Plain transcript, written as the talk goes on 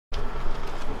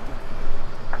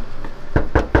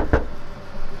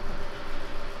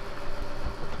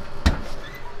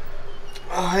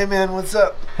Oh, hey man, what's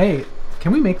up? Hey,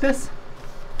 can we make this?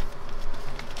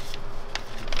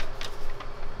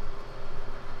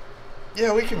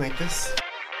 Yeah, we can make this.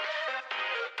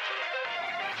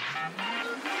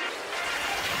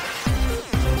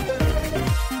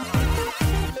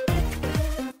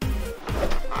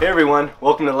 Hey everyone,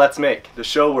 welcome to Let's Make, the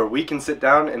show where we can sit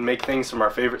down and make things from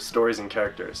our favorite stories and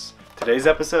characters. Today's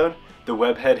episode, the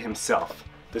webhead himself,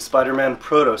 the Spider-Man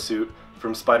protosuit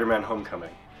from Spider-Man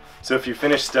Homecoming. So if you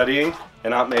finish studying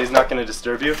and Aunt May's not going to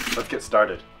disturb you, let's get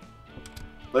started.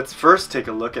 Let's first take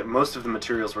a look at most of the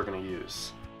materials we're going to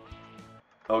use.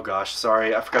 Oh gosh,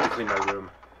 sorry, I forgot to clean my room.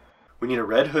 We need a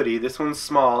red hoodie. This one's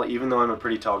small even though I'm a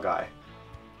pretty tall guy.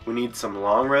 We need some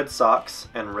long red socks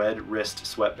and red wrist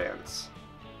sweatbands.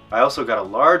 I also got a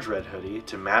large red hoodie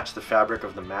to match the fabric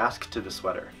of the mask to the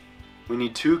sweater. We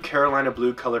need 2 Carolina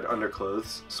blue colored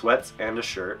underclothes, sweats, and a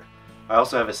shirt. I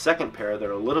also have a second pair that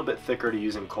are a little bit thicker to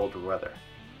use in colder weather.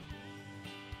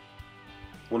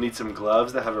 We'll need some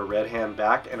gloves that have a red hand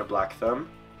back and a black thumb,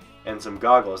 and some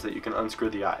goggles that you can unscrew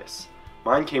the eyes.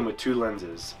 Mine came with 2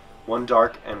 lenses, one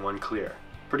dark and one clear.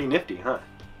 Pretty nifty, huh?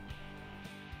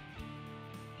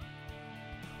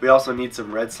 We also need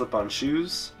some red slip-on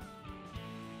shoes,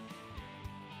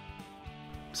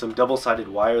 some double-sided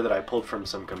wire that I pulled from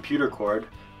some computer cord,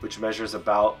 which measures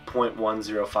about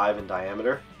 0.105 in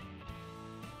diameter,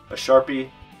 a Sharpie,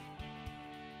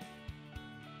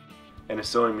 and a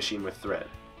sewing machine with thread.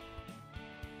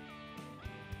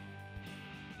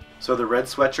 So the red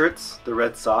sweatshirts, the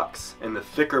red socks, and the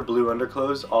thicker blue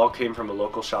underclothes all came from a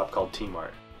local shop called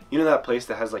T-Mart. You know that place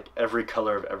that has like every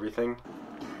color of everything?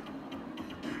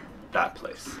 That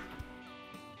place.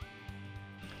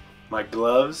 My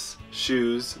gloves,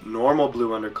 shoes, normal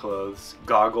blue underclothes,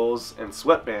 goggles, and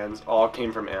sweatbands all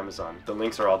came from Amazon. The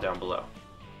links are all down below.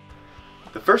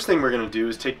 The first thing we're going to do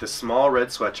is take the small red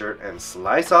sweatshirt and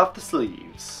slice off the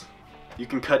sleeves. You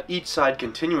can cut each side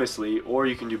continuously or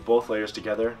you can do both layers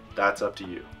together. That's up to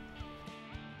you.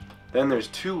 Then there's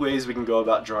 2 ways we can go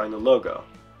about drawing the logo.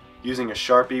 Using a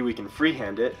Sharpie we can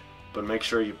freehand it, but make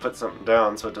sure you put something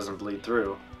down so it doesn't bleed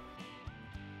through.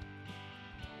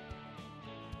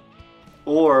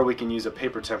 Or we can use a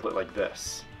paper template like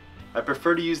this. I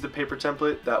prefer to use the paper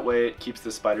template, that way it keeps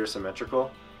the spider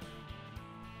symmetrical.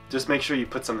 Just make sure you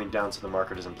put something down so the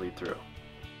marker doesn't bleed through.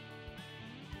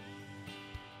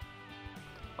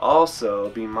 Also,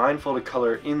 be mindful to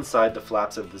color inside the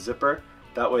flaps of the zipper,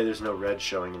 that way there's no red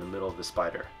showing in the middle of the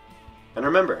spider. And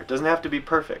remember, it doesn't have to be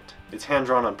perfect, it's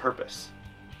hand-drawn on purpose.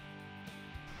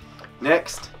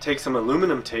 Next, take some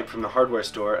aluminum tape from the hardware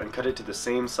store and cut it to the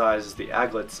same size as the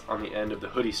aglets on the end of the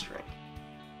hoodie string.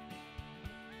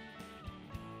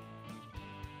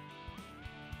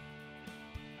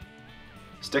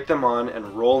 Stick them on and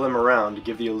roll them around to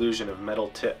give the illusion of metal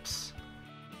tips.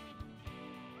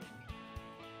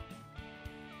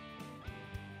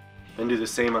 Then do the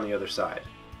same on the other side.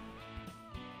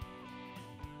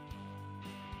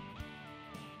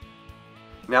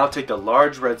 Now take the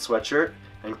large red sweatshirt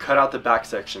and cut out the back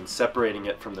section, separating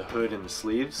it from the hood and the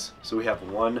sleeves, so we have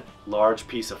one large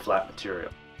piece of flat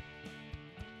material.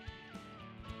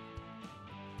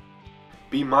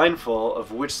 Be mindful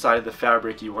of which side of the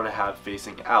fabric you want to have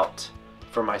facing out.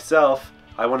 For myself,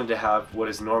 I wanted to have what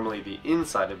is normally the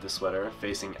inside of the sweater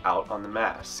facing out on the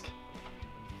mask.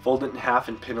 Fold it in half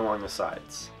and pin along the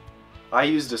sides. I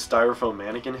used a styrofoam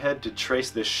mannequin head to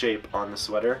trace this shape on the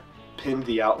sweater, pinned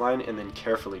the outline, and then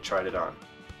carefully tried it on.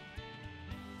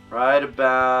 Right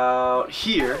about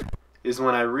here is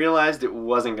when I realized it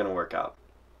wasn't going to work out.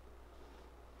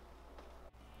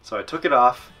 So I took it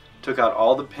off, took out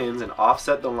all the pins, and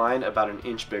offset the line about 1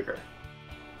 inch bigger.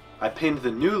 I pinned the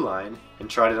new line and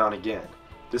tried it on again.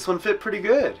 This one fit pretty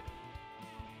good.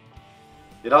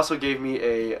 It also gave me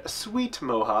a sweet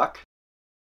mohawk.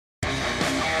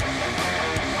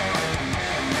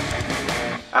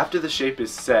 After the shape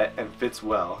is set and fits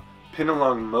well, pin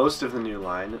along most of the new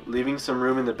line, leaving some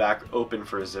room in the back open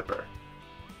for a zipper.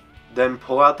 Then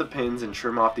pull out the pins and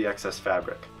trim off the excess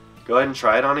fabric. Go ahead and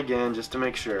try it on again just to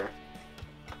make sure.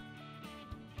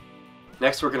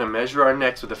 Next we're going to measure our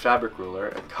necks with a fabric ruler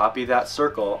and copy that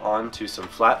circle onto some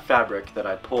flat fabric that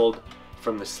I pulled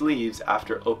from the sleeves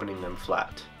after opening them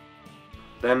flat.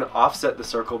 Then offset the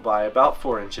circle by about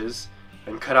 4 inches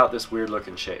and cut out this weird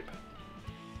looking shape.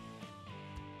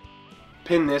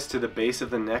 Pin this to the base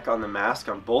of the neck on the mask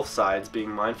on both sides,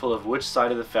 being mindful of which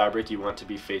side of the fabric you want to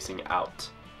be facing out.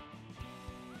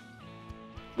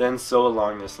 Then sew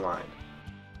along this line.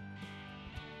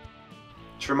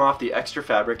 Trim off the extra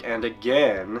fabric and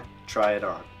again try it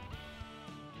on.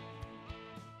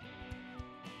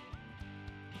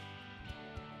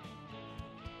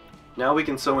 Now we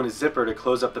can sew in a zipper to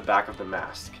close up the back of the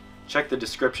mask. Check the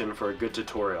description for a good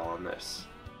tutorial on this.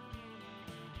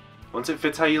 Once it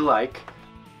fits how you like,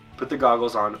 put the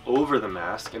goggles on over the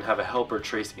mask and have a helper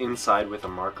trace inside with a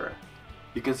marker.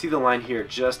 You can see the line here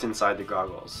just inside the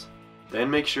goggles.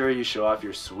 Then make sure you show off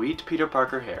your sweet Peter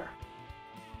Parker hair.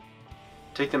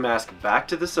 Take the mask back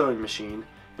to the sewing machine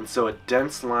and sew a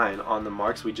dense line on the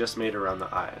marks we just made around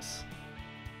the eyes.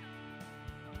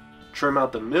 Trim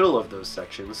out the middle of those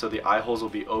sections so the eye holes will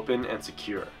be open and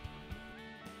secure.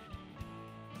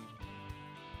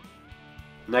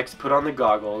 Next, put on the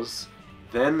goggles,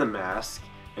 then the mask,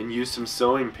 and use some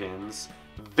sewing pins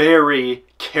very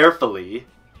carefully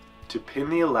to pin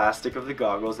the elastic of the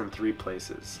goggles in 3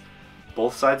 places,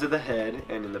 both sides of the head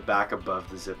and in the back above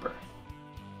the zipper.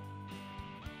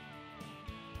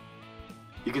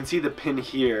 You can see the pin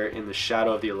here in the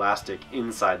shadow of the elastic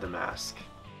inside the mask.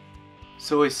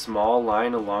 Sew a small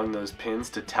line along those pins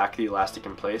to tack the elastic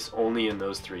in place only in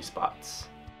those 3 spots.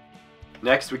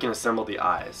 Next, we can assemble the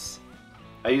eyes.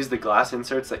 I used the glass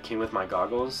inserts that came with my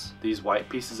goggles, these white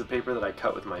pieces of paper that I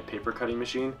cut with my paper cutting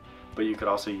machine, but you could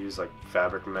also use like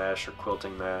fabric mesh or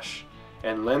quilting mesh,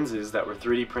 and lenses that were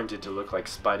 3D printed to look like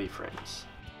Spidey frames.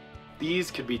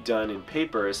 These could be done in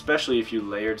paper, especially if you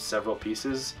layered several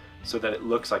pieces so that it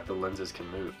looks like the lenses can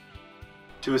move.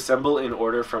 To assemble in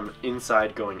order from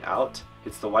inside going out,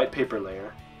 it's the white paper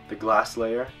layer, the glass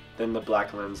layer, then the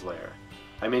black lens layer.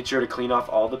 I made sure to clean off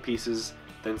all the pieces,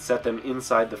 then set them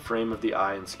inside the frame of the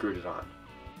eye and screwed it on.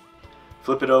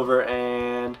 Flip it over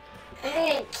and...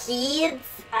 Hey kids,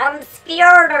 I'm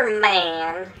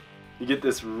Spider-Man. You get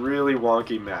this really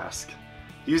wonky mask.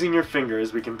 Using your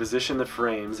fingers, we can position the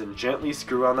frames and gently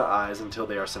screw on the eyes until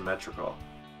they are symmetrical.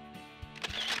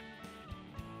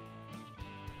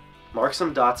 Mark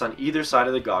some dots on either side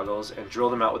of the goggles and drill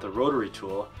them out with a rotary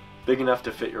tool big enough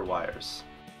to fit your wires.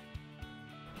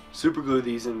 Superglue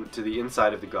these into the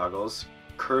inside of the goggles,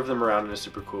 curve them around in a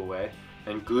super cool way,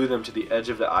 and glue them to the edge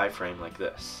of the eye frame like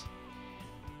this.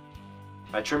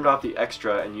 I trimmed off the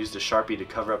extra and used a Sharpie to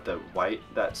cover up the white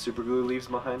that superglue leaves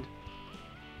behind.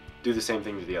 Do the same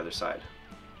thing to the other side.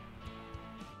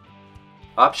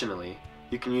 Optionally,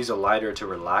 you can use a lighter to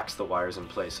relax the wires in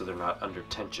place so they're not under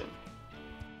tension.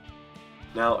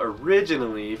 Now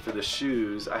originally for the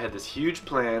shoes, I had this huge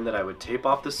plan that I would tape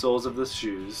off the soles of the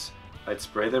shoes, I'd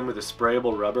spray them with a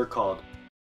sprayable rubber called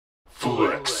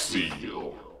Flex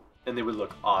Seal, and they would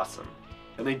look awesome.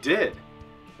 And they did!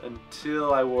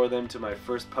 Until I wore them to my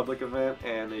first public event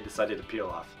and they decided to peel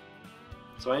off.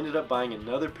 So I ended up buying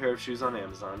another pair of shoes on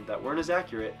Amazon that weren't as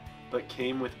accurate, but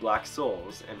came with black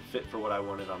soles and fit for what I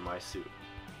wanted on my suit.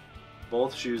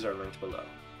 Both shoes are linked below.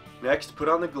 Next, put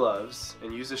on the gloves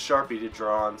and use a Sharpie to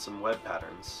draw on some web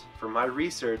patterns. For my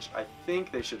research, I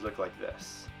think they should look like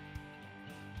this.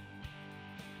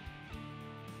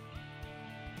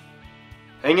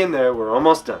 Hang in there, we're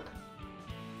almost done.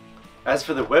 As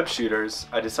for the web shooters,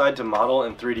 I decided to model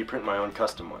and 3D print my own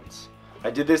custom ones. I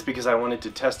did this because I wanted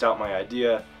to test out my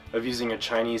idea of using a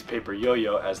Chinese paper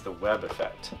yo-yo as the web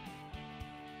effect.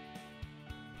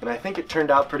 And I think it turned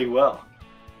out pretty well.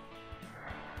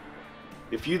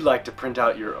 If you'd like to print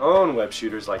out your own web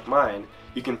shooters like mine,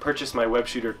 you can purchase my web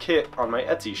shooter kit on my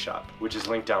Etsy shop, which is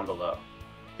linked down below.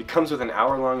 It comes with an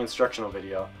hour-long instructional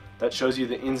video that shows you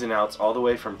the ins and outs all the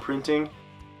way from printing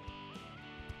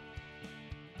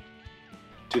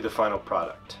to the final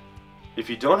product. If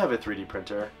you don't have a 3D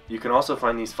printer, you can also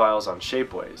find these files on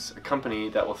Shapeways, a company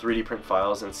that will 3D print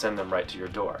files and send them right to your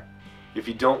door. If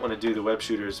you don't want to do the web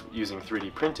shooters using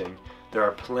 3D printing, there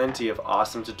are plenty of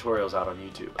awesome tutorials out on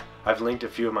YouTube. I've linked a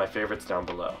few of my favorites down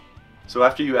below. So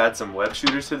after you add some web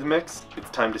shooters to the mix, it's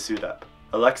time to suit up.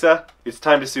 Alexa, it's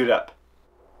time to suit up.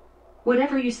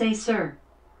 Whatever you say, sir.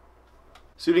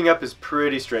 Suiting up is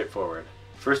pretty straightforward.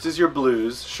 First is your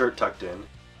blues, shirt tucked in.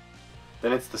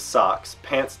 Then it's the socks,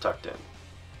 pants tucked in.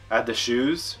 Add the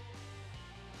shoes,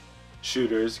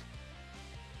 shooters,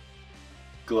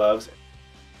 gloves,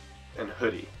 and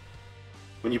hoodie.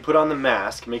 When you put on the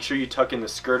mask, make sure you tuck in the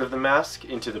skirt of the mask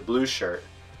into the blue shirt.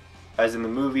 As in the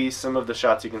movie, some of the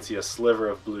shots you can see a sliver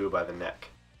of blue by the neck.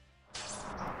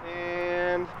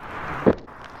 And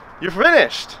you're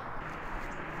finished!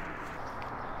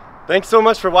 Thanks so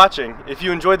much for watching. If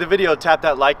you enjoyed the video, tap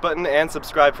that like button and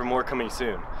subscribe for more coming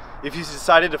soon. If you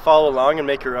decided to follow along and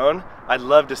make your own, I'd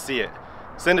love to see it.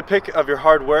 Send a pic of your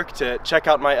hard work to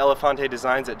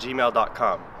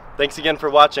checkoutmyelefantedesigns@gmail.com. Thanks again for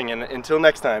watching, and until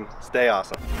next time, stay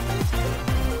awesome.